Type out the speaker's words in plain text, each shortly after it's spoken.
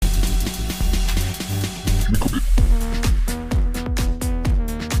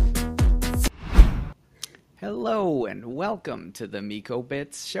Hello and welcome to the Miko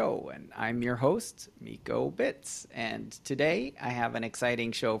Bits show. And I'm your host, Miko Bits. And today I have an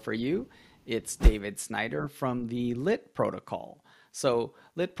exciting show for you. It's David Sneider from the Lit Protocol. So,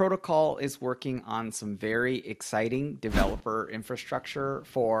 Lit Protocol is working on some very exciting developer infrastructure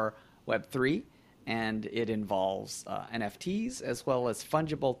for Web3, and it involves NFTs as well as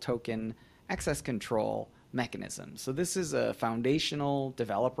fungible token access control mechanisms. So, this is a foundational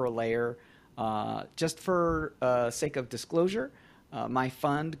developer layer just for sake of disclosure, my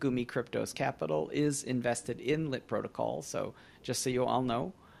fund, Gumi Cryptos Capital, is invested in Lit Protocol. So just so you all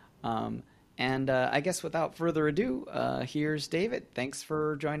know. And I guess without further ado, here's David. Thanks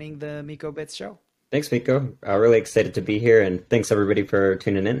for joining the Miko Bits show. Thanks, Miko. Really excited to be here, and thanks everybody for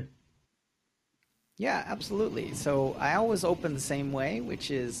tuning in. Yeah, absolutely. So I always open the same way, which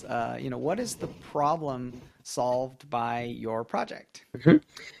is, what is the problem solved by your project? Mhm.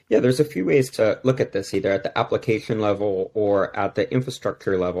 Yeah, there's a few ways to look at this, either at the application level or at the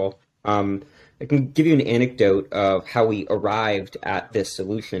infrastructure level. I can give you an anecdote of how we arrived at this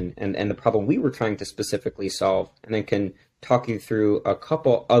solution and the problem we were trying to specifically solve, and then can talk you through a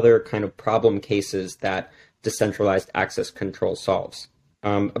couple other kind of problem cases that decentralized access control solves.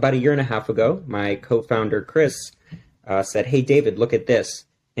 About a year and a half ago, my co-founder Chris said, "Hey, David, look at this."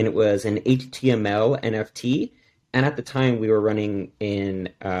 And it was an HTML NFT. And at the time, we were running in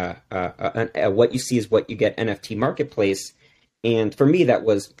a what you see is what you get NFT marketplace. And for me, that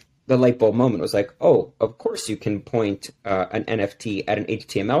was the light bulb moment. It was like, oh, of course you can point an NFT at an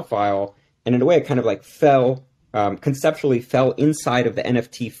HTML file. And in a way, it kind of like conceptually fell inside of the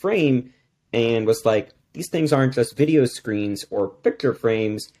NFT frame and was like, these things aren't just video screens or picture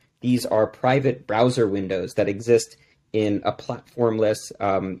frames. These are private browser windows that exist in a platformless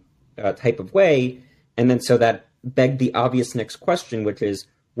type of way. And then so that begged the obvious next question, which is,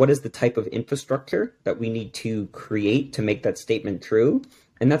 what is the type of infrastructure that we need to create to make that statement true?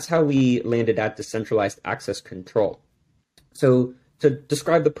 And that's how we landed at decentralized access control. So to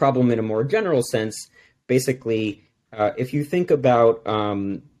describe the problem in a more general sense, basically, if you think about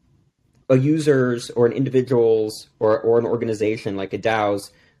a user's or an individual's or an organization like a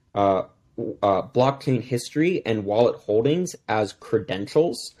DAO's blockchain history and wallet holdings as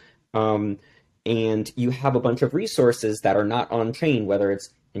credentials, and you have a bunch of resources that are not on chain, whether it's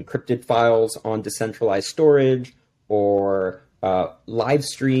encrypted files on decentralized storage or live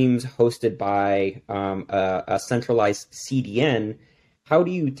streams hosted by a centralized CDN. How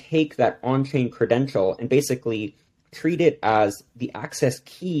do you take that on-chain credential and basically treat it as the access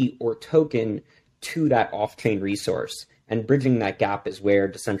key or token to that off-chain resource? And bridging that gap is where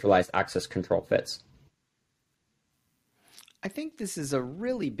decentralized access control fits. I think this is a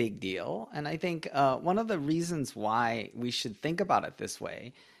really big deal. And I think one of the reasons why we should think about it this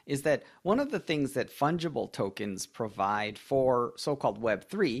way is that one of the things that fungible tokens provide for so-called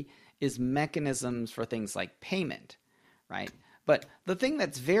Web3 is mechanisms for things like payment, right? But the thing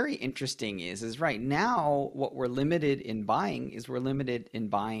that's very interesting is right now what we're limited in buying is we're limited in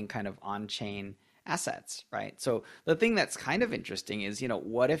buying kind of on-chain assets, right? So the thing that's kind of interesting is,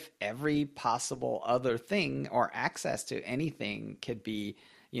 what if every possible other thing or access to anything could be,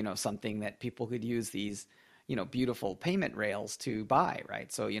 something that people could use these, beautiful payment rails to buy,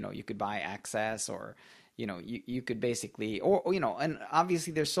 right? So, you could buy access or, you could basically, and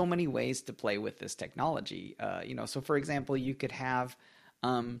obviously there's so many ways to play with this technology. So for example, you could have,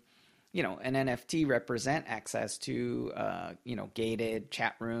 an NFT represent access to, gated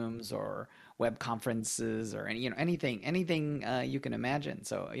chat rooms or web conferences or anything you can imagine.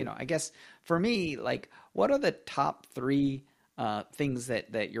 So, I guess for me, like, what are the top three things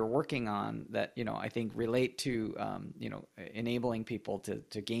that you're working on that, I think relate to, enabling people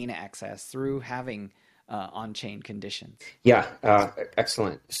to gain access through having on-chain conditions? Yeah,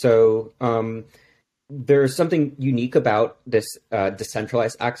 excellent. So there's something unique about this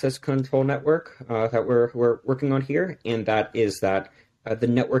decentralized access control network that we're working on here, and that is that the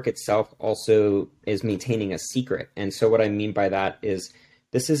network itself also is maintaining a secret. And so what I mean by that is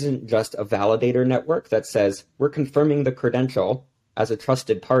this isn't just a validator network that says we're confirming the credential as a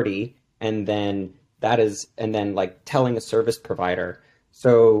trusted party, and then like telling a service provider.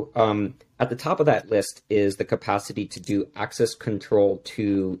 So at the top of that list is the capacity to do access control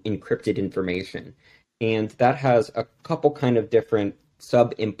to encrypted information. And that has a couple kind of different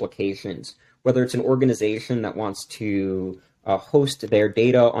sub implications, whether it's an organization that wants to host their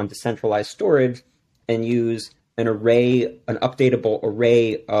data on decentralized storage and use an updatable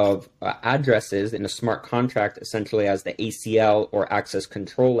array of addresses in a smart contract, essentially as the ACL or access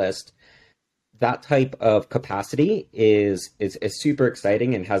control list. That type of capacity is super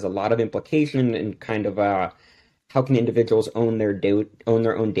exciting and has a lot of implication and kind of how can individuals own their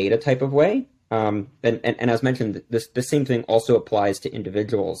own data type of way. And as mentioned, the same thing also applies to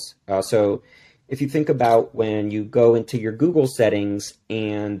individuals. So if you think about when you go into your Google settings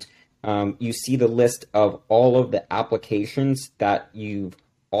and you see the list of all of the applications that you've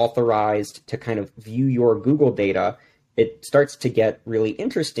authorized to kind of view your Google data, it starts to get really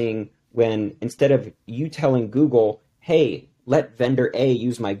interesting when instead of you telling Google, hey, let vendor A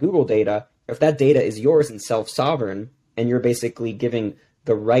use my Google data, if that data is yours and self-sovereign, and you're basically giving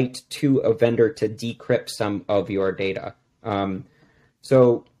the right to a vendor to decrypt some of your data.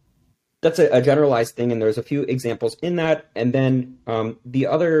 So that's a generalized thing, and there's a few examples in that. And then the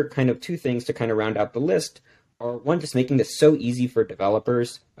other kind of two things to kind of round out the list are one, just making this so easy for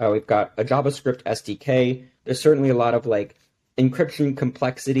developers. We've got a JavaScript SDK. There's certainly a lot of like encryption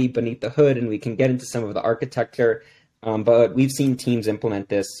complexity beneath the hood, and we can get into some of the architecture. But we've seen teams implement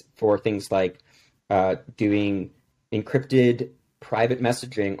this for things like doing encrypted private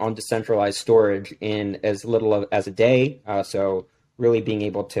messaging on decentralized storage in as little as a day. So really being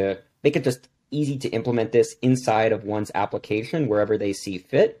able to make it just easy to implement this inside of one's application wherever they see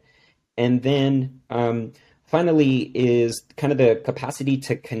fit. And then finally is kind of the capacity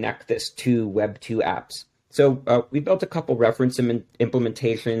to connect this to Web 2 apps. So we built a couple reference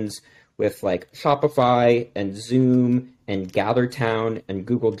implementations with like Shopify and Zoom and GatherTown and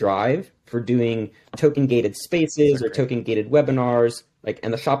Google Drive for doing token gated spaces or token gated webinars. Like,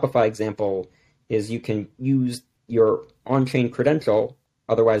 and the Shopify example is you can use your on-chain credential,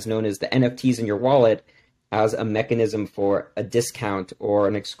 otherwise known as the NFTs in your wallet, as a mechanism for a discount or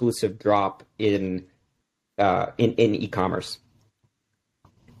an exclusive drop in e-commerce.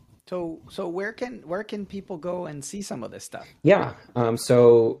 So where can people go and see some of this stuff? Yeah.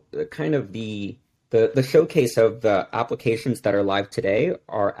 So kind of the showcase of the applications that are live today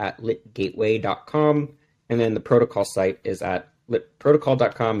are at litgateway.com, and then the protocol site is at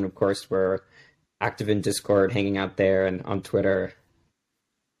litprotocol.com, and of course we're active in Discord, hanging out there, and on Twitter.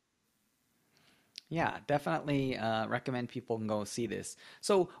 Yeah, definitely recommend people can go see this.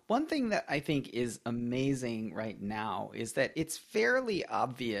 So, one thing that I think is amazing right now is that it's fairly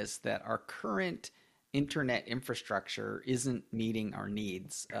obvious that our current internet infrastructure isn't meeting our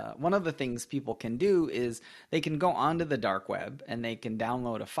needs. One of the things people can do is they can go onto the dark web and they can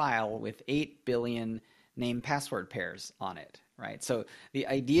download a file with 8 billion name password pairs on it, right? So the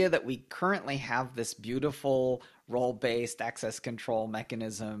idea that we currently have this beautiful role-based access control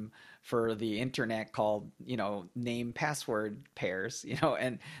mechanism for the internet called, name password pairs,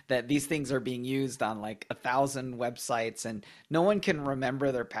 and that these things are being used on like 1,000 websites and no one can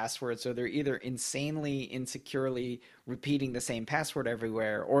remember their passwords, so they're either insanely insecurely repeating the same password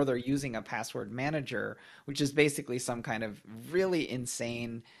everywhere, or they're using a password manager, which is basically some kind of really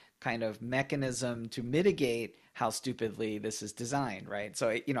insane kind of mechanism to mitigate how stupidly this is designed, right? So,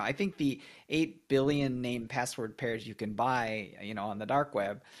 I think the 8 billion name password pairs you can buy, on the dark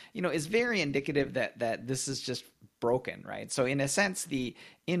web, is very indicative that this is just broken, right? So in a sense, the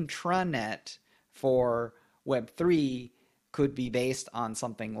intranet for Web3 could be based on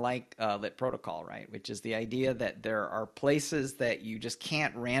something like Lit Protocol, right? Which is the idea that there are places that you just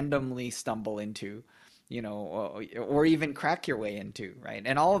can't randomly stumble into, or even crack your way into, right?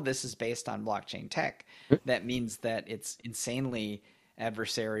 And all of this is based on blockchain tech. That means that it's insanely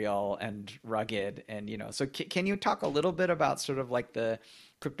adversarial and rugged. And, so can you talk a little bit about sort of like the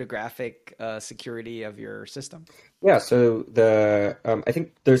cryptographic security of your system? Yeah, so I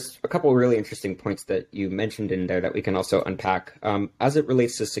think there's a couple of really interesting points that you mentioned in there that we can also unpack. As it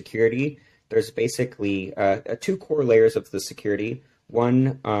relates to security, there's basically two core layers of the security.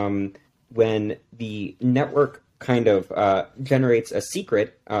 One, when the network kind of generates a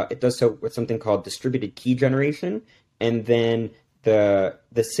secret, it does so with something called distributed key generation, and then the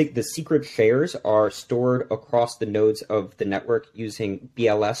secret shares are stored across the nodes of the network using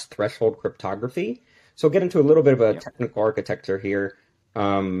BLS threshold cryptography. So I'll get into a little bit of a technical architecture here.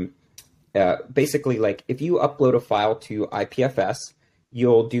 Basically, like if you upload a file to IPFS,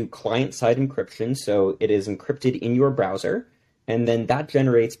 you'll do client-side encryption, so it is encrypted in your browser, and then that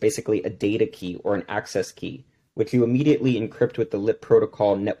generates basically a data key or an access key, which you immediately encrypt with the Lit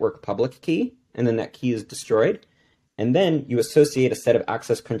protocol network public key, and then that key is destroyed. And then you associate a set of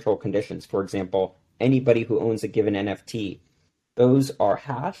access control conditions. For example, anybody who owns a given NFT, those are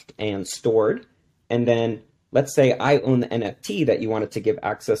hashed and stored. And then let's say I own the NFT that you wanted to give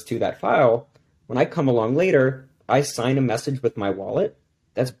access to that file. When I come along later, I sign a message with my wallet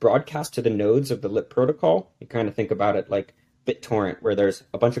that's broadcast to the nodes of the Lit protocol. You kind of think about it like BitTorrent, where there's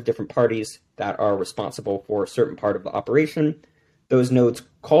a bunch of different parties that are responsible for a certain part of the operation. those nodes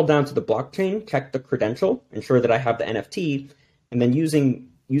call down to the blockchain, check the credential, ensure that I have the NFT, and then using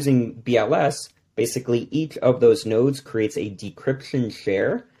BLS, basically each of those nodes creates a decryption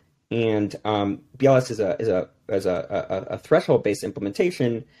share, and BLS is a threshold based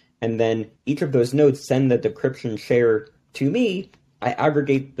implementation, and then each of those nodes send the decryption share to me. I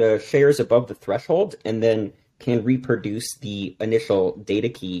aggregate the shares above the threshold, and then can reproduce the initial data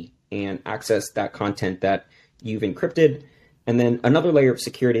key and access that content that you've encrypted. And then another layer of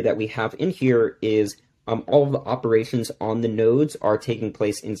security that we have in here is all of the operations on the nodes are taking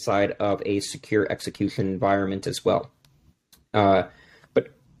place inside of a secure execution environment as well. But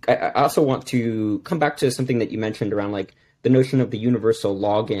I also want to come back to something that you mentioned around like the notion of the universal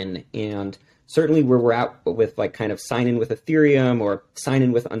login, and certainly where we're at with like kind of sign in with Ethereum or sign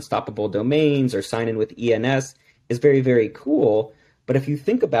in with unstoppable domains or sign in with ENS is very, very cool. But if you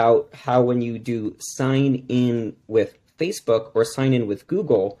think about how when you do sign in with Facebook or sign in with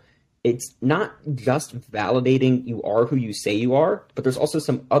Google, it's not just validating you are who you say you are, but there's also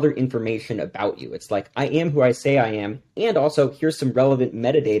some other information about you. It's like, I am who I say I am, and also here's some relevant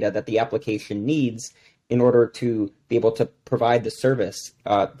metadata that the application needs in order to be able to provide the service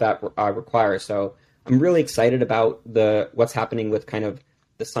that I require. So I'm really excited about what's happening with kind of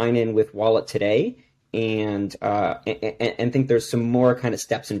the sign-in with Wallet today, and think there's some more kind of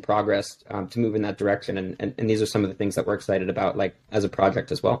steps in progress to move in that direction. And these are some of the things that we're excited about, like as a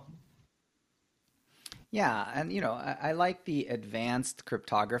project as well. Yeah, and I like the advanced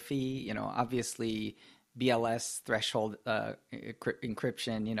cryptography. Obviously BLS threshold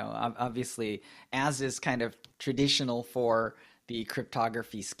encryption. Obviously, as is kind of traditional for the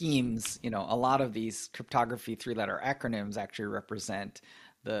cryptography schemes. A lot of these cryptography three-letter acronyms actually represent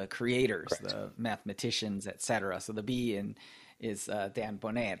the creators, Correct. the mathematicians, etc. So the B is Dan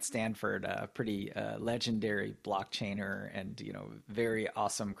Bonnet at Stanford, a pretty legendary blockchainer and very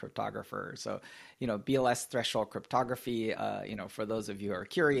awesome cryptographer. So BLS threshold cryptography, for those of you who are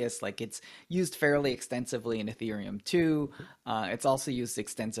curious, like it's used fairly extensively in Ethereum too. It's also used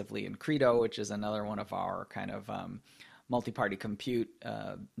extensively in Credo, which is another one of our kind of multi-party compute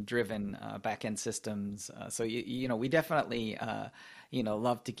driven backend systems. So we definitely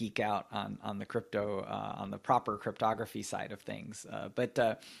love to geek out on the crypto on the proper cryptography side of things. But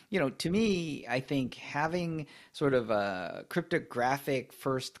to me, I think having sort of a cryptographic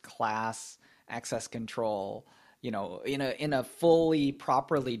first class access control, in a fully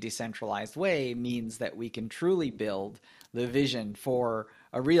properly decentralized way means that we can truly build the vision for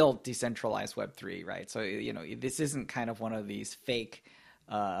a real decentralized Web3, right? So, this isn't kind of one of these fake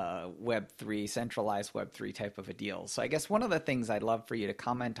Web3, centralized Web3 type of a deal. So I guess one of the things I'd love for you to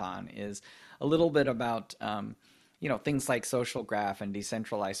comment on is a little bit about, things like social graph and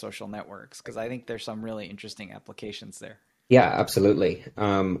decentralized social networks, because I think there's some really interesting applications there. Yeah, absolutely.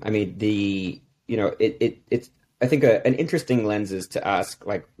 I mean, it's I think an interesting lens is to ask,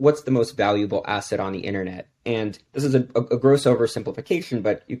 like, what's the most valuable asset on the internet? And this is a gross oversimplification,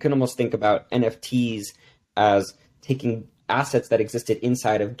 but you can almost think about NFTs as taking assets that existed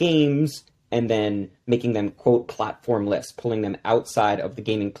inside of games and then making them, quote, platformless, pulling them outside of the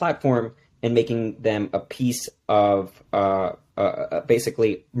gaming platform and making them a piece of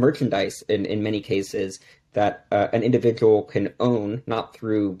basically merchandise in many cases that an individual can own, not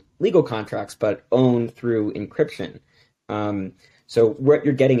through legal contracts, but own through encryption. So what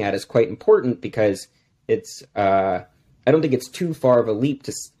you're getting at is quite important because it's, I don't think it's too far of a leap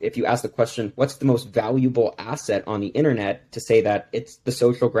to, if you ask the question, what's the most valuable asset on the internet, to say that it's the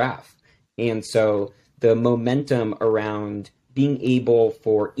social graph. And so the momentum around being able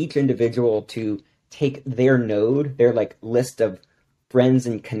for each individual to take their node, their like list of friends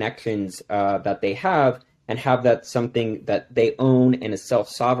and connections that they have, and have that something that they own and is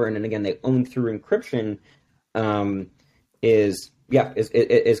self-sovereign, and again, they own through encryption, is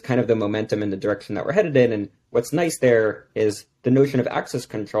kind of the momentum in the direction that we're headed in. And what's nice there is the notion of access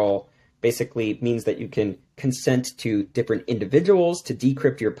control basically means that you can consent to different individuals to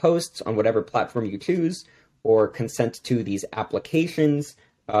decrypt your posts on whatever platform you choose, or consent to these applications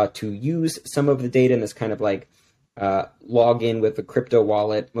to use some of the data in this kind of like log in with the crypto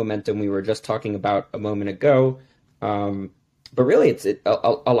wallet momentum we were just talking about a moment ago. But really,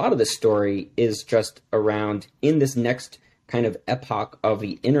 a lot of this story is just around, in this next kind of epoch of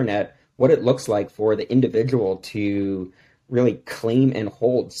the internet, what it looks like for the individual to really claim and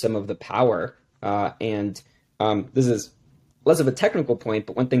hold some of the power. And this is less of a technical point,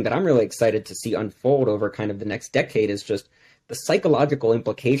 but one thing that I'm really excited to see unfold over kind of the next decade is just the psychological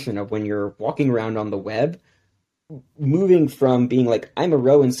implication of when you're walking around on the web, moving from being like, I'm a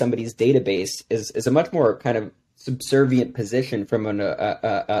row in somebody's database is a much more kind of subservient position from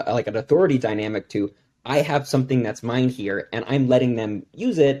like an authority dynamic to I have something that's mine here, and I'm letting them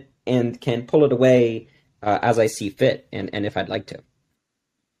use it and can pull it away as I see fit, and if I'd like to.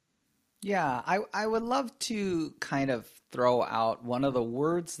 Yeah, I would love to kind of throw out one of the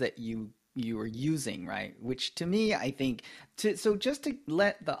words that you were using, right? Which to me, I think so just to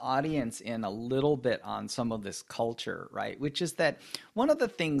let the audience in a little bit on some of this culture, right? Which is that one of the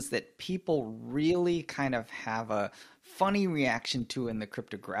things that people really kind of have a funny reaction to in the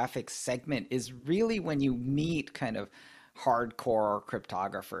cryptographic segment is really when you meet kind of hardcore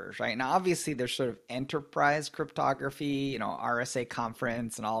cryptographers, right? Now, obviously, there's sort of enterprise cryptography, RSA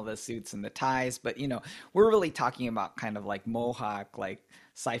conference and all the suits and the ties, but we're really talking about kind of like Mohawk, like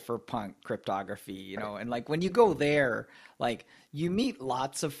cypherpunk cryptography, and like when you go there, like you meet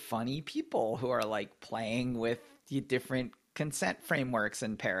lots of funny people who are like playing with the different consent frameworks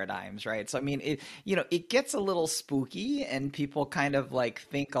and paradigms, right? So I mean, it gets a little spooky, and people kind of like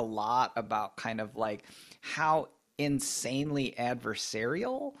think a lot about kind of like how insanely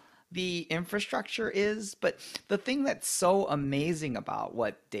adversarial the infrastructure is. But the thing that's so amazing about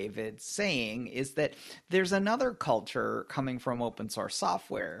what David's saying is that there's another culture coming from open source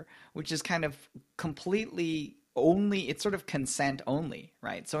software, which is kind of completely only, it's sort of consent only,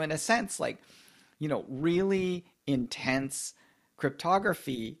 right? So in a sense, like, really intense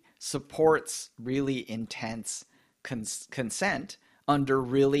cryptography supports really intense consent under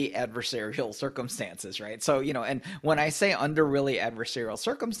really adversarial circumstances, right? So, and when I say under really adversarial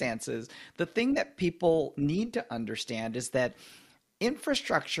circumstances, the thing that people need to understand is that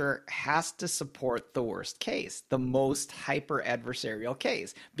infrastructure has to support the worst case, the most hyper adversarial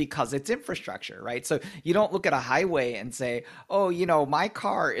case, because it's infrastructure, right? So you don't look at a highway and say, oh, my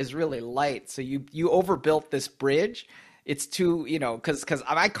car is really light, so you overbuilt this bridge. It's too, because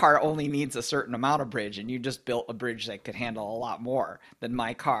my car only needs a certain amount of bridge, and you just built a bridge that could handle a lot more than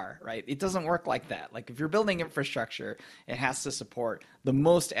my car, right? It doesn't work like that. Like if you're building infrastructure, it has to support the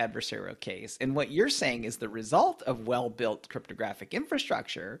most adversarial case. And what you're saying is the result of well-built cryptographic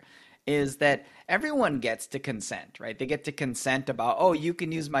infrastructure is that everyone gets to consent, right? They get to consent about, oh, you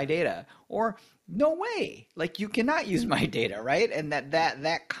can use my data, or no way, like you cannot use my data, right? And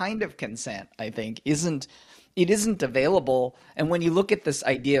that kind of consent, I think, isn't available. And when you look at this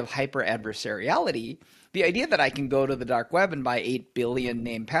idea of hyper adversariality, the idea that I can go to the dark web and buy 8 billion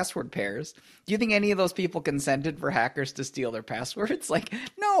name password pairs, do you think any of those people consented for hackers to steal their passwords? Like,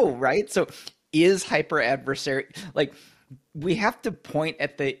 no, right? So is hyper adversary, like, we have to point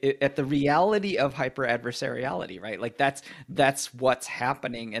at the reality of hyper adversariality, right? Like that's what's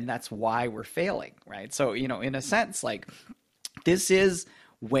happening, and that's why we're failing, right? So, in a sense, like this is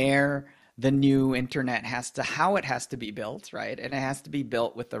where the new internet how it has to be built, right? And it has to be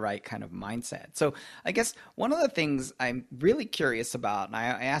built with the right kind of mindset. So I guess one of the things I'm really curious about, and I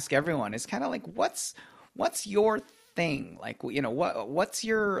ask everyone, is kind of like, what's your thing? Like, what's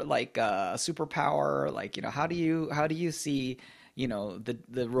your like superpower? Like, how do you see,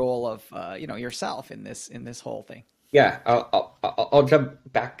 the role of, yourself in this whole thing? Yeah, I'll jump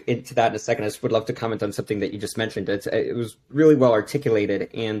back into that in a second. I just would love to comment on something that you just mentioned. It was really well articulated,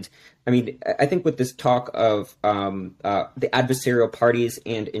 and I mean, I think with this talk of the adversarial parties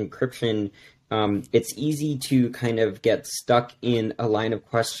and encryption, it's easy to kind of get stuck in a line of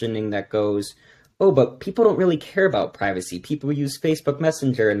questioning that goes, "Oh, but people don't really care about privacy. People use Facebook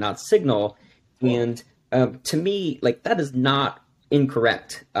Messenger and not Signal," and to me, like that is not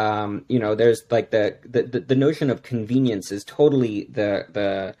incorrect. There's like the notion of convenience is totally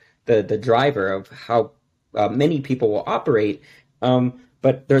the driver of how many people will operate.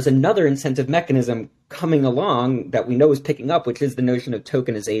 But there's another incentive mechanism coming along that we know is picking up, which is the notion of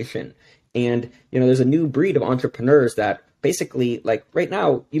tokenization. And there's a new breed of entrepreneurs that basically, like right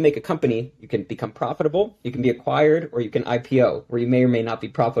now, you make a company, you can become profitable, you can be acquired, or you can IPO, where you may or may not be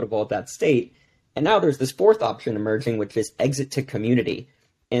profitable at that state. And now there's this fourth option emerging, which is exit to community.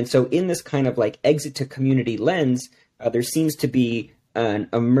 And so in this kind of like exit to community lens, there seems to be an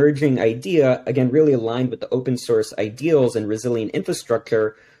emerging idea, again, really aligned with the open source ideals and resilient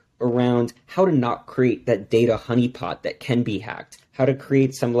infrastructure around how to not create that data honeypot that can be hacked, how to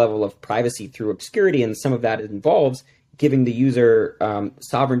create some level of privacy through obscurity. And some of that involves giving the user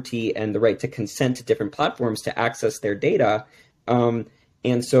sovereignty and the right to consent to different platforms to access their data.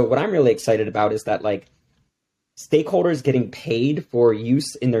 And so what I'm really excited about is that like stakeholders getting paid for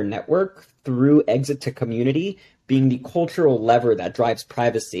use in their network through exit to community being the cultural lever that drives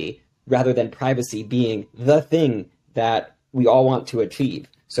privacy, rather than privacy being the thing that we all want to achieve.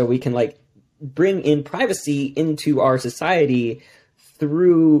 So we can like bring in privacy into our society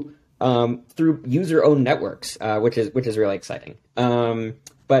through through user-owned networks, which is really exciting.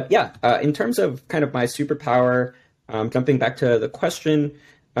 But yeah, in terms of kind of my superpower, jumping back to the question,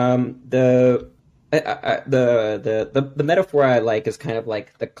 the the metaphor I like is kind of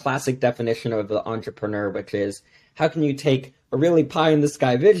like the classic definition of the entrepreneur, which is how can you take a really pie in the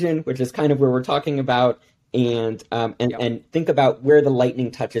sky vision, which is kind of where we're talking about, and Yep. think about where the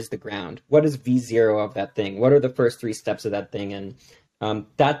lightning touches the ground. What is V0 of that thing? What are the first three steps of that thing? And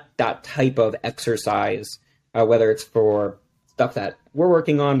that type of exercise, whether it's for stuff that we're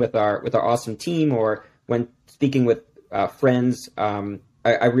working on with our awesome team, or when speaking with friends,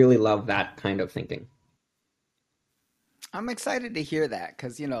 I really love that kind of thinking. I'm excited to hear that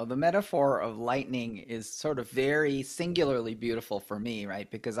because, the metaphor of lightning is sort of very singularly beautiful for me,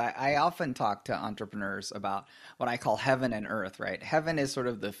 right? Because I often talk to entrepreneurs about what I call heaven and earth, right? Heaven is sort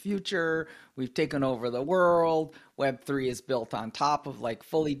of the future. We've taken over the world. Web3 is built on top of like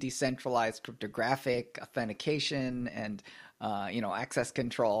fully decentralized cryptographic authentication and access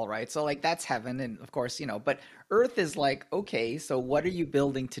control, right? So like that's heaven, and of course, but Earth is like, okay, so what are you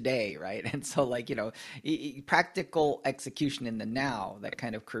building today, right? And so like, practical execution in the now that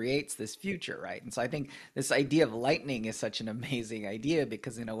kind of creates this future, right? And so I think this idea of lightning is such an amazing idea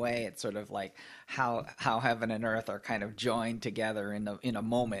because in a way it's sort of like how heaven and earth are kind of joined together in a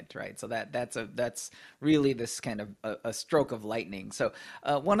moment, right? So that's really this kind of a stroke of lightning. So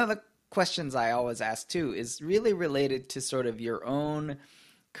one of the questions I always ask too is really related to sort of your own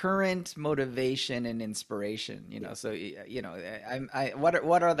current motivation and inspiration. So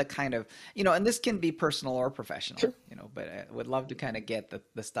what are the kind of, and this can be personal or professional, Sure. but I would love to kind of get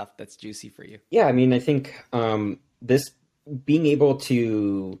the stuff that's juicy for you. Yeah, I mean, I think this being able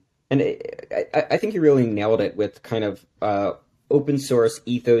to, and I think you really nailed it with kind of open source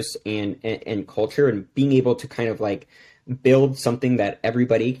ethos and culture, and being able to kind of like build something that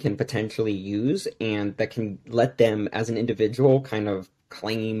everybody can potentially use and that can let them as an individual kind of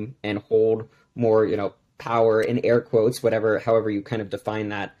claim and hold more, power in air quotes, whatever, however you kind of define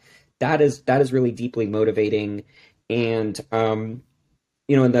that. That is really deeply motivating. And in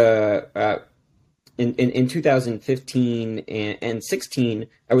the in 2015 and 16,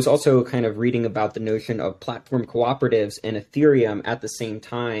 I was also kind of reading about the notion of platform cooperatives and Ethereum at the same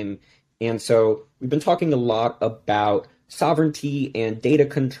time. And so we've been talking a lot about sovereignty and data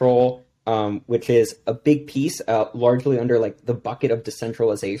control, which is a big piece, largely under like the bucket of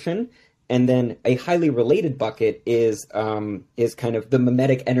decentralization. And then a highly related bucket is kind of the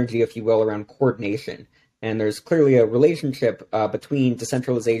mimetic energy, if you will, around coordination. And there's clearly a relationship between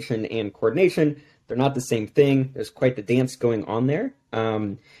decentralization and coordination. They're not the same thing. There's quite the dance going on there.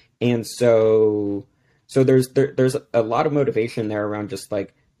 And so there's a lot of motivation there around just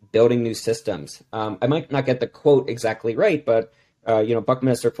like building new systems. I might not get the quote exactly right, but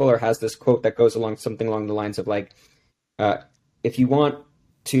Buckminster Fuller has this quote that goes along something along the lines of like, uh, if you want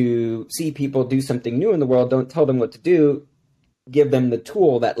to see people do something new in the world, don't tell them what to do. Give them the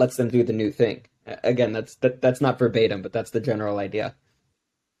tool that lets them do the new thing. Again, that's not verbatim, but that's the general idea.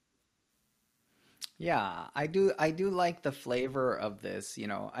 Yeah, I do like the flavor of this.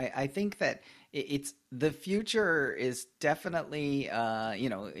 I think that it's the future is definitely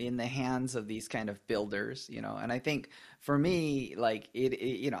in the hands of these kind of builders, and I think for me, like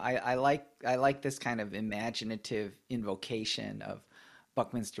I like this kind of imaginative invocation of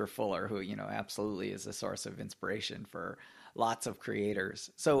Buckminster Fuller, who, absolutely is a source of inspiration for lots of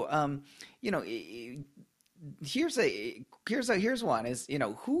creators. So you know, here's one is,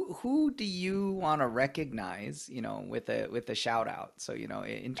 who do you want to recognize, with a shout out. So,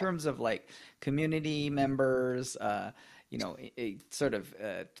 in terms of like community members, sort of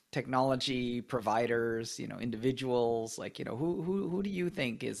technology providers, individuals, like, who do you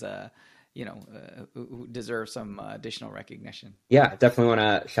think is a who deserves some additional recognition? Yeah, definitely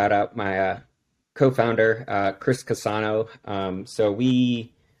want to shout out my co-founder, Chris Casano. So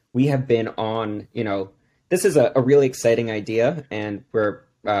we have been on, this is a really exciting idea, and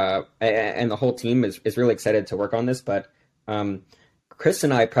and the whole team is really excited to work on this. But um, Chris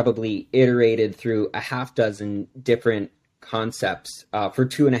and I probably iterated through a half dozen different concepts for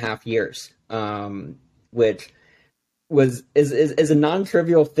 2.5 years, which is a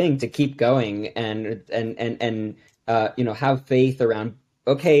non-trivial thing to keep going and have faith around,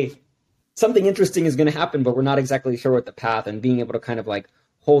 okay, something interesting is going to happen, but we're not exactly sure what the path, and being able to kind of like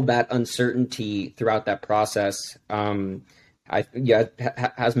hold that uncertainty throughout that process, has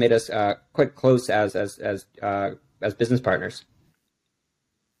made us quite close as business partners.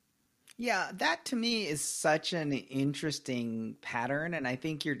 Yeah, that to me is such an interesting pattern. And I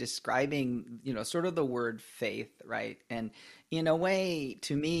think you're describing, sort of the word faith, right? And in a way,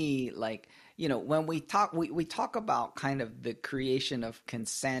 to me, like, when we talk about kind of the creation of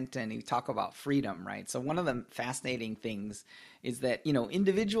consent and we talk about freedom, right? So one of the fascinating things is that,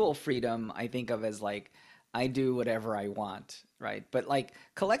 individual freedom I think of as like, I do whatever I want, right? But like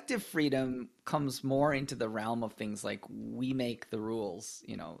collective freedom comes more into the realm of things like we make the rules,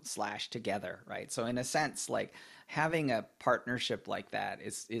 slash together, right? So in a sense, like having a partnership like that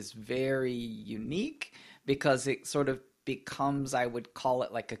is very unique because it sort of becomes, I would call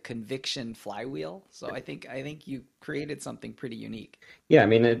it like a conviction flywheel. So I think you created something pretty unique. Yeah, I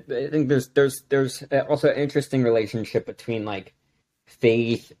mean, I think there's also an interesting relationship between like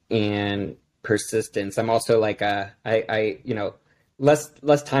faith and persistence. I'm also like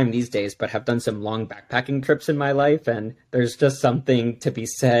less time these days, but have done some long backpacking trips in my life, and there's just something to be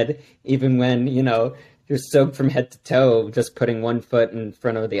said, even when you're soaked from head to toe, just putting one foot in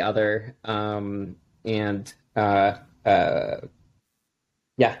front of the other, and uh,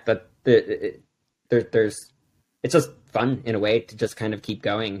 yeah, there's it's just fun in a way to just kind of keep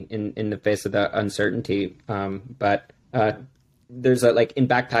going in the face of the uncertainty. But there's a like in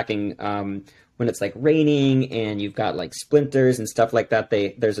backpacking, when it's like raining and you've got like splinters and stuff like that,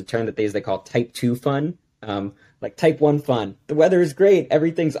 there's a term that they call type two fun. Like type one fun, the weather is great,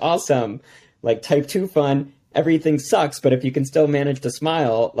 everything's awesome. Like type two fun, everything sucks, but if you can still manage to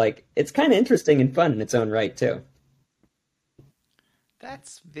smile, like it's kind of interesting and fun in its own right too.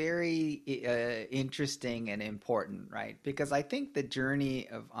 That's very interesting and important, right? Because I think the journey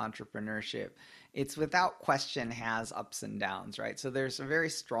of entrepreneurship, it's without question has ups and downs, right? So there's a very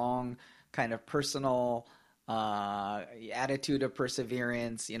strong kind of personal attitude of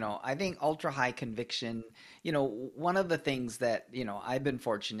perseverance. I think ultra high conviction. One of the things that I've been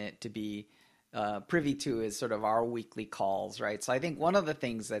fortunate to be privy to is sort of our weekly calls, right? So I think one of the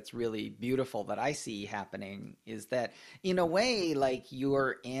things that's really beautiful that I see happening is that, in a way, like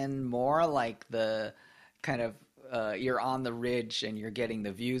you're in more like the kind of you're on the ridge and you're getting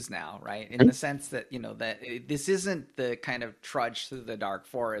the views now, right? In the sense that this isn't the kind of trudge through the dark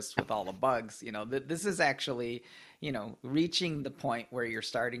forest with all the bugs. This is actually reaching the point where you're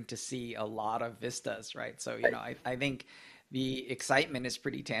starting to see a lot of vistas, right? So I think the excitement is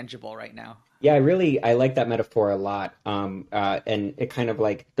pretty tangible right now. Yeah, I like that metaphor a lot. And it kind of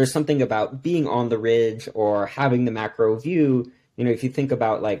like there's something about being on the ridge or having the macro view. If you think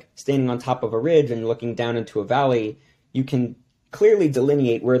about like standing on top of a ridge and looking down into a valley, you can clearly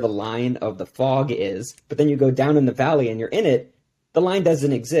delineate where the line of the fog is. But then you go down in the valley and you're in it, the line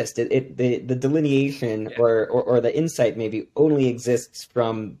doesn't exist. The delineation Yeah. or the insight maybe only exists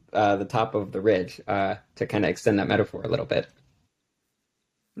from the top of the ridge, to kind of extend that metaphor a little bit.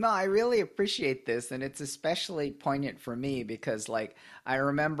 No, I really appreciate this, and it's especially poignant for me because, like, I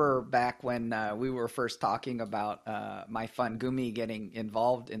remember back when we were first talking about my fun Gumi getting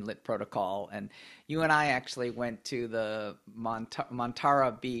involved in Lit Protocol, and you and I actually went to the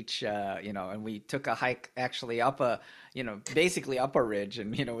Montara Beach, and we took a hike actually up basically up a ridge,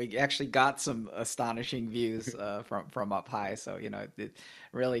 and we actually got some astonishing views from up high. So it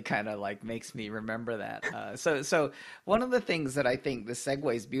really kind of like makes me remember that. So one of the things that I think this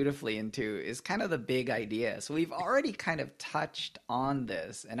segues beautifully into is kind of the big idea. So we've already kind of touched on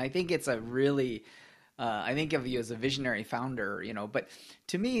this, and I think it's a really, I think of you as a visionary founder, but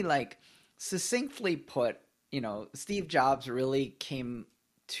to me, like succinctly put, Steve Jobs really came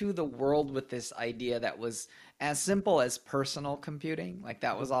to the world with this idea that was as simple as personal computing. Like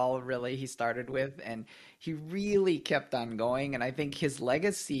that was all really he started with, and he really kept on going. And I think his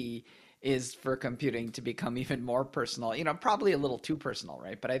legacy is for computing to become even more personal. Probably a little too personal,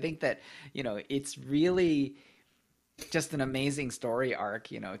 right? But I think that it's really just an amazing story arc,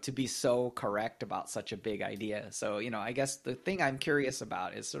 to be so correct about such a big idea. So, I guess the thing I'm curious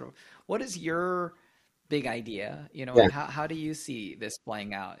about is sort of what is your big idea, Yeah. and how do you see this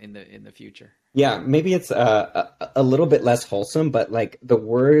playing out in the future? Yeah, maybe it's a little bit less wholesome, but like the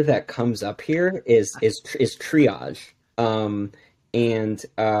word that comes up here is triage. Um, and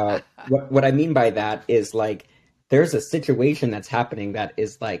what I mean by that is like there's a situation that's happening that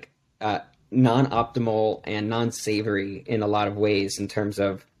is like non-optimal and non-savory in a lot of ways in terms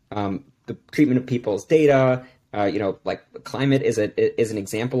of the treatment of people's data. Like climate is an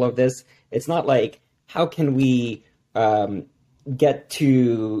example of this. It's not like how can we get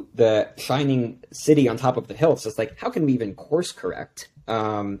to the shining city on top of the hill. It's just like, how can we even course correct?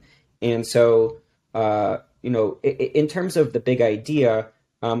 And so, in terms of the big idea,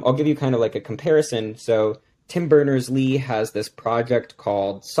 I'll give you kind of like a comparison. So Tim Berners-Lee has this project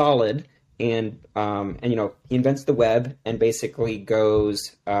called Solid, and he invents the web and basically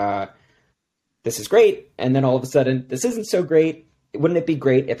goes, this is great, and then all of a sudden, this isn't so great. Wouldn't it be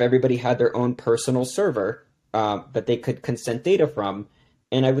great if everybody had their own personal server that they could consent data from?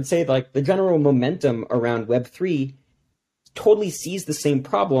 And I would say like the general momentum around Web3 totally sees the same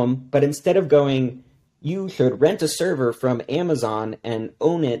problem, but instead of going, you should rent a server from Amazon and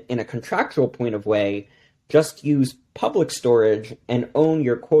own it in a contractual point of way, just use public storage and own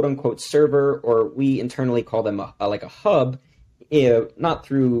your quote unquote server, or we internally call them like a hub, not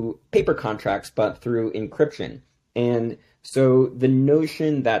through paper contracts, but through encryption. And so the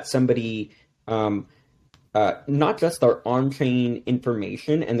notion that somebody not just their on-chain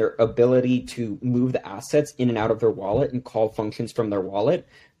information and their ability to move the assets in and out of their wallet and call functions from their wallet,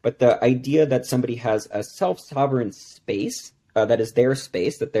 but the idea that somebody has a self-sovereign space that is their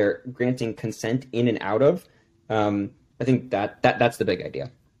space that they're granting consent in and out of. I think that's the big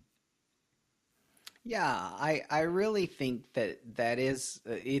idea. Yeah, I really think that that is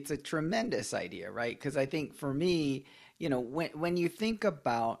it's a tremendous idea, right? Because I think for me, when you think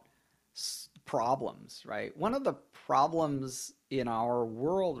about problems, right? One of the problems in our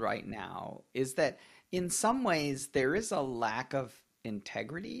world right now is that in some ways there is a lack of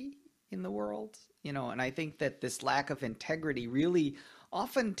integrity in the world, and I think that this lack of integrity really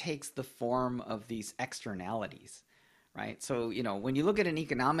often takes the form of these externalities, right? So, when you look at an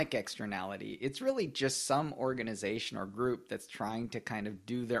economic externality, it's really just some organization or group that's trying to kind of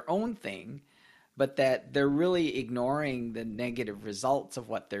do their own thing, but that they're really ignoring the negative results of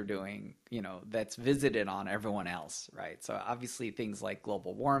what they're doing, that's visited on everyone else, right? So obviously things like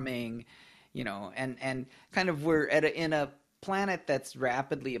global warming, and kind of we're in a planet that's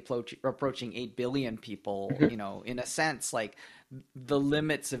rapidly approaching 8 billion people, Mhm. in a sense, like the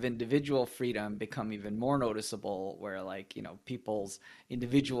limits of individual freedom become even more noticeable, where like, people's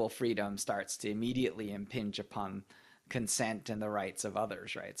individual freedom starts to immediately impinge upon consent and the rights of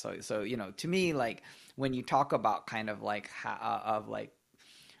others, right? So to me, like when you talk about kind of like of like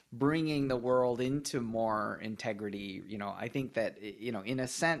bringing the world into more integrity, I think that in a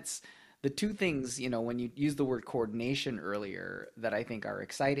sense, the two things, when you use the word coordination earlier, that I think are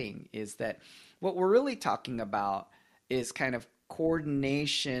exciting is that what we're really talking about is kind of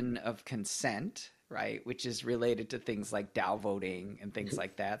coordination of consent, right? Which is related to things like DAO voting and things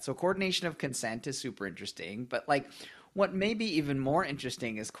like that. So coordination of consent is super interesting, but like what may be even more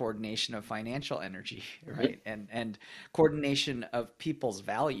interesting is coordination of financial energy, Mhm. right? And coordination of people's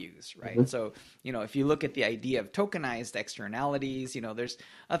values, right? Mhm. So, if you look at the idea of tokenized externalities, there's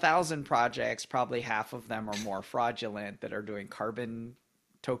 1,000 projects, probably half of them are more fraudulent that are doing carbon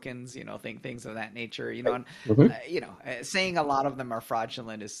tokens, things of that nature, Right. and Mhm. saying a lot of them are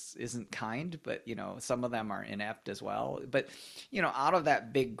fraudulent isn't kind, but some of them are inept as well. But out of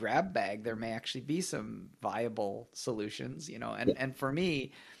that big grab bag, there may actually be some viable solutions, Yeah. and for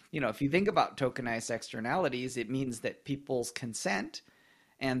me, if you think about tokenized externalities, it means that people's consent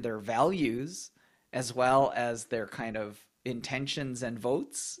and their values, as well as their kind of intentions and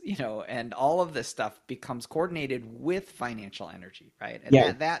votes, and all of this stuff becomes coordinated with financial energy, right? And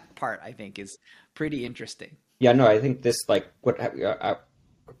Yeah. that part I think is pretty interesting. Yeah, no, I think this like what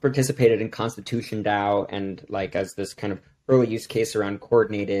participated in Constitution DAO and like as this kind of early use case around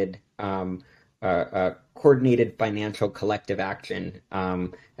coordinated financial collective action. I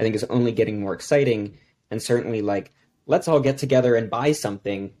think is only getting more exciting, and certainly like let's all get together and buy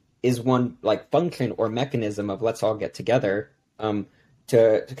something is one like function or mechanism of let's all get together.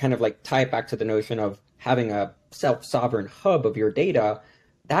 To kind of like tie it back to the notion of having a self-sovereign hub of your data,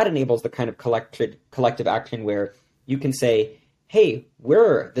 that enables the kind of collective action where you can say, hey,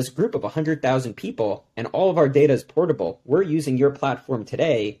 we're this group of 100,000 people and all of our data is portable. We're using your platform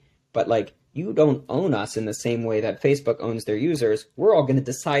today, but like you don't own us in the same way that Facebook owns their users. We're all going to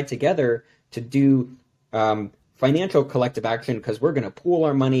decide together to do financial collective action because we're going to pool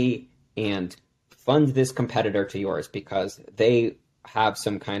our money and fund this competitor to yours because they have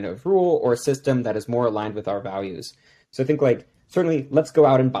some kind of rule or system that is more aligned with our values. So I think like certainly let's go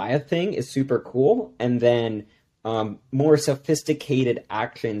out and buy a thing is super cool. And then more sophisticated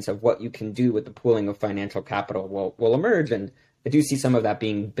actions of what you can do with the pooling of financial capital will emerge. And I do see some of that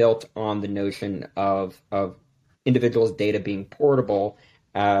being built on the notion of individuals' data being portable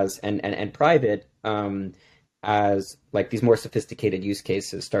and private as like these more sophisticated use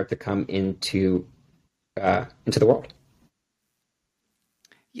cases start to come into the world.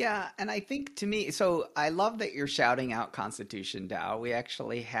 Yeah, and I think to me, so I love that you're shouting out Constitution DAO. We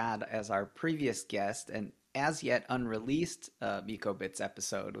actually had as our previous guest an as yet unreleased MikoBits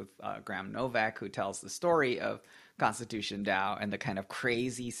episode with Graham Novak, who tells the story of Constitution DAO and the kind of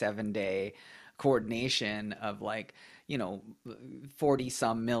crazy 7 day coordination of like, 40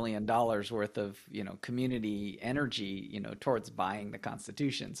 some $1 million worth of, community energy, towards buying the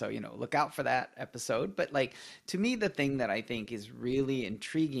Constitution. So, look out for that episode. But like, to me, the thing that I think is really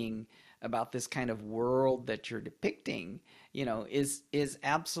intriguing about this kind of world that you're depicting, is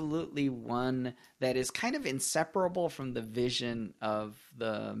absolutely one that is kind of inseparable from the vision of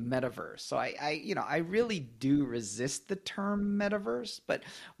the metaverse. So I really do resist the term metaverse, but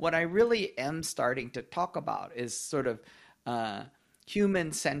what I really am starting to talk about is sort of uh,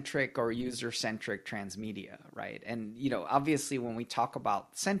 human centric or user centric transmedia, right? And obviously when we talk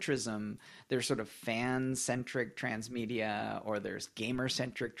about centrism, there's sort of fan centric transmedia or there's gamer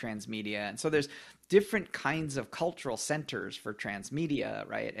centric transmedia, and so there's different kinds of cultural centers for transmedia,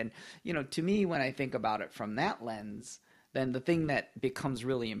 right? And to me, when I think about it from that lens, then the thing that becomes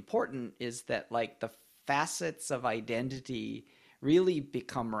really important is that like the facets of identity really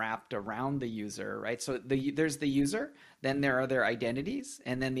become wrapped around the user, right? So there's the user, then there are their identities,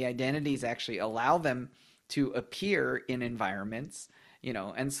 and then the identities actually allow them to appear in environments,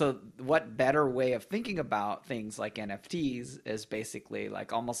 and so what better way of thinking about things like NFTs is basically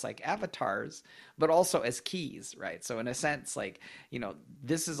like almost like avatars, but also as keys, right? So in a sense, like,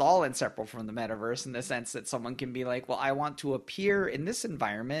 this is all inseparable from the metaverse in the sense that someone can be like, well, I want to appear in this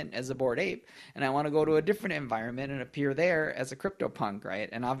environment as a Bored Ape, and I want to go to a different environment and appear there as a CryptoPunk, right?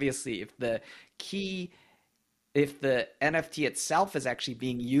 And obviously, if the NFT itself is actually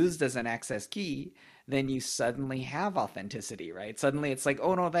being used as an access key, then you suddenly have authenticity, right? Suddenly it's like,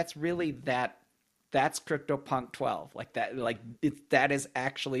 oh no, that's CryptoPunk 12. Like that, that is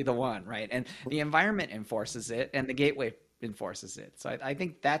actually the one, right? And the environment enforces it and the gateway enforces it. So I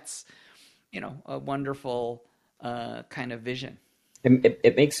think that's, a wonderful kind of vision.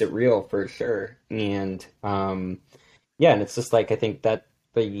 It makes it real for sure. And yeah, and it's just like I think that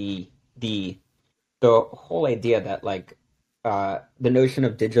the the whole idea that like the notion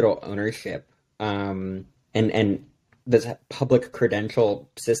of digital ownership and this public credential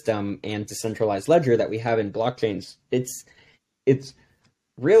system and decentralized ledger that we have in blockchains, it's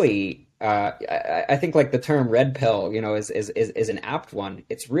really I think like the term red pill, is an apt one.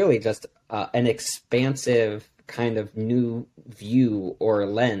 It's really just an expansive kind of new view or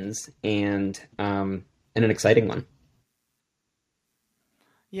lens and an exciting one.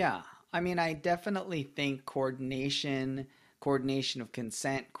 Yeah, I mean, I definitely think coordination of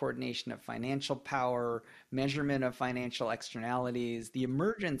consent, coordination of financial power, measurement of financial externalities, the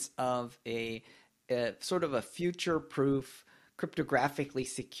emergence of a sort of a future-proof, cryptographically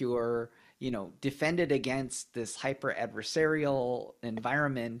secure, defended against this hyper adversarial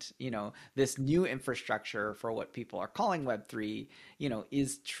environment, this new infrastructure for what people are calling Web3,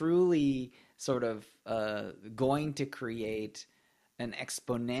 is truly sort of going to create an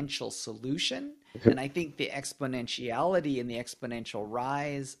exponential solution. And I think the exponentiality and the exponential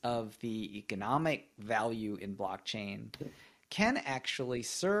rise of the economic value in blockchain can actually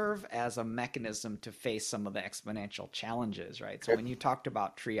serve as a mechanism to face some of the exponential challenges, right? So when you talked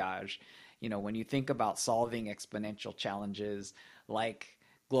about triage, when you think about solving exponential challenges like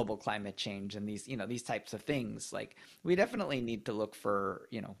global climate change and these types of things, like we definitely need to look for,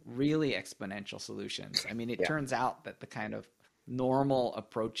 really exponential solutions. I mean, it Yeah. turns out that the kind of normal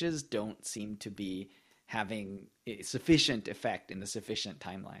approaches don't seem to be having a sufficient effect in the sufficient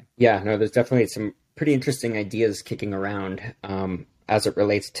timeline. Yeah, no, there's definitely some pretty interesting ideas kicking around as it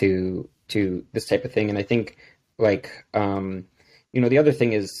relates to this type of thing. And I think like the other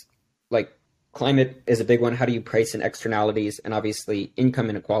thing is like climate is a big one. How do you price in externalities? And obviously income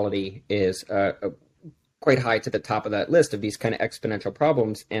inequality is quite high to the top of that list of these kind of exponential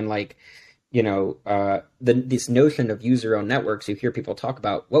problems. And like this notion of user-owned networks, you hear people talk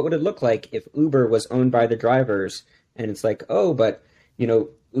about what would it look like if Uber was owned by the drivers, and it's like, oh, but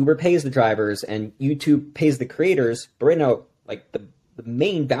Uber pays the drivers and YouTube pays the creators, but right now, like the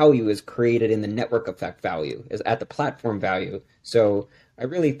main value is created in the network effect value, is at the platform value. So I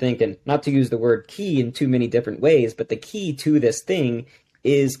really think, and not to use the word key in too many different ways, but the key to this thing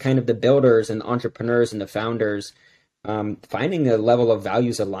is kind of the builders and the entrepreneurs and the founders finding a level of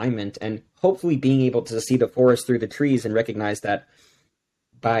values alignment and hopefully being able to see the forest through the trees and recognize that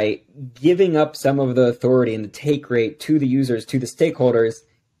by giving up some of the authority and the take rate to the users, to the stakeholders,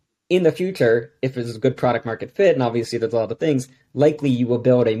 in the future, if there's a good product market fit, and obviously there's a lot of things, likely you will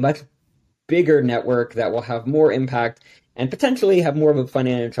build a much bigger network that will have more impact and potentially have more of a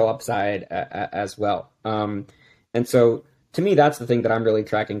financial upside as well. And so to me, that's the thing that I'm really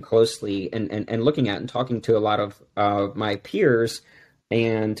tracking closely and looking at and talking to a lot of my peers.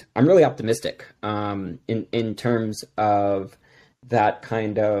 And I'm really optimistic in terms of that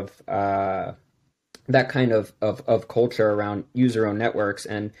kind of of culture around user-owned networks.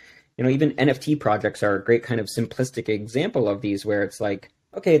 And even NFT projects are a great kind of simplistic example of these, where it's like,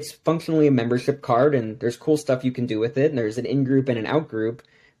 okay, it's functionally a membership card, and there's cool stuff you can do with it, and there's an in-group and an out-group.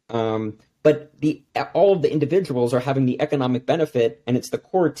 But the all of the individuals are having the economic benefit, and it's the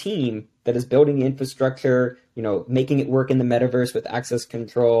core team that is building the infrastructure, making it work in the metaverse with access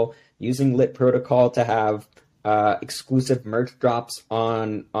control, using lit protocol to have exclusive merch drops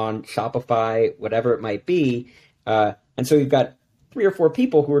on Shopify, whatever it might be. And so you've got 3 or 4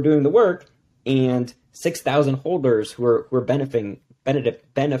 people who are doing the work, and 6,000 holders who are benefiting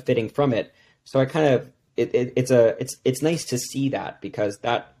from it. So I kind of it's nice to see that, because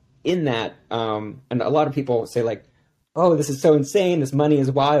that in that and a lot of people say like, oh, this is so insane, this money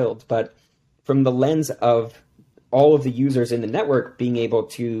is wild, but from the lens of all of the users in the network being able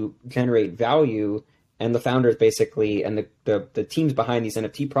to generate value, and the founders basically, and the teams behind these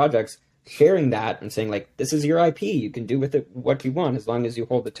NFT projects sharing that and saying like, this is your IP, you can do with it what you want as long as you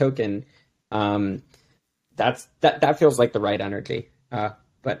hold the token. That feels like the right energy.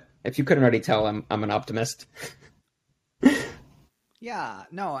 But if you couldn't already tell, I'm an optimist. Yeah,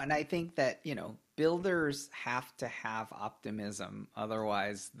 no, and I think that, builders have to have optimism,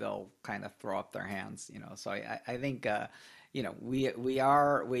 otherwise they'll kind of throw up their hands. So I think we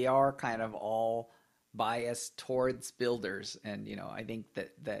are kind of all biased towards builders, and I think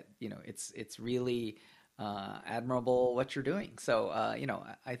that it's really admirable what you're doing. So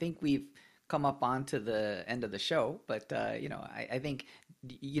I think we've come up onto the end of the show, but I think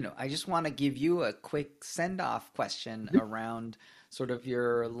I just want to give you a quick send-off question around sort of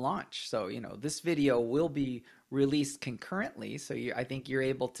your launch. So this video will be released concurrently, so I think you're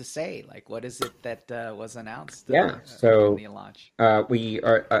able to say like, what is it that was announced Yeah. in So the launch? we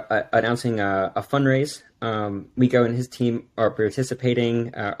are announcing a fundraise. Miko and his team are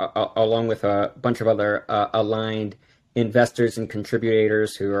participating, along with a bunch of other aligned investors and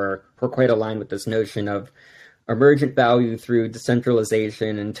contributors who are quite aligned with this notion of emergent value through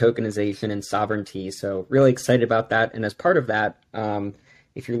decentralization and tokenization and sovereignty. So really excited about that. And as part of that,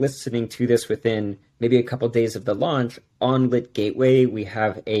 if you're listening to this within maybe a couple of days of the launch, on Lit Gateway, we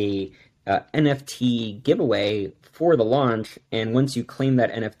have a NFT giveaway for the launch. And once you claim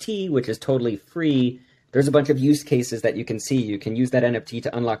that NFT, which is totally free, there's a bunch of use cases that you can see. You can use that NFT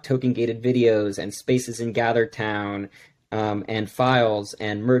to unlock token gated videos and spaces in Gather Town, and files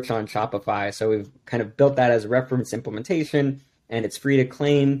and merch on Shopify. So we've kind of built that as a reference implementation, and it's free to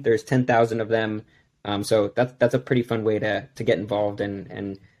claim. There's 10,000 of them. So that's a pretty fun way to get involved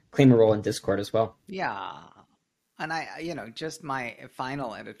and claim a role in Discord as well. Yeah. And just my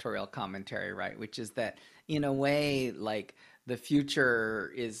final editorial commentary, right, which is that in a way, like the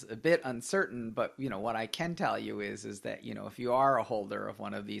future is a bit uncertain, but what I can tell you is that if you are a holder of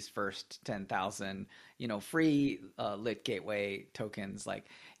one of these first 10,000, free Lit Gateway tokens, like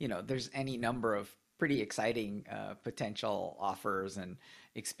there's any number of pretty exciting potential offers and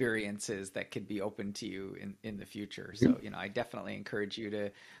experiences that could be open to you in the future. So, I definitely encourage you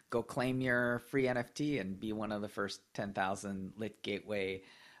to go claim your free NFT and be one of the first 10,000 Lit Gateway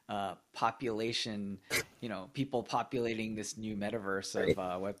population, people populating this new metaverse Right.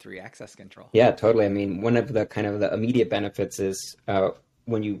 of Web3 access control. Yeah, totally. I mean, one of the kind of the immediate benefits is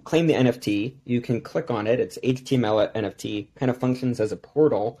when you claim the NFT, you can click on it. It's HTML NFT, kind of functions as a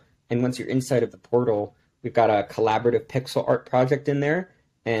portal. And once you're inside of the portal, we've got a collaborative pixel art project in there.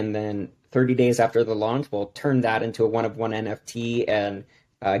 And then 30 days after the launch, we'll turn that into a one of one NFT and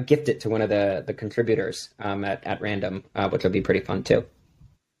gift it to one of the contributors at random, which will be pretty fun too.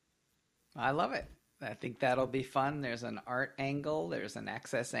 I love it. I think that'll be fun. There's an art angle, there's an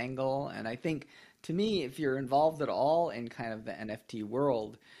access angle, and I think to me, if you're involved at all in kind of the NFT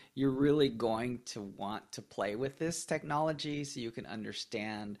world, you're really going to want to play with this technology so you can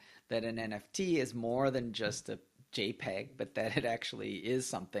understand that an NFT is more than just a JPEG, but that it actually is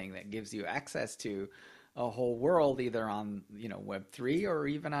something that gives you access to a whole world, either on Web3 or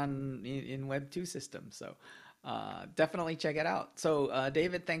even on in Web2 systems. So definitely check it out. So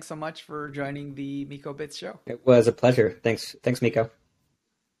David, thanks so much for joining the Miko Bits show. It was a pleasure. Thanks, Miko.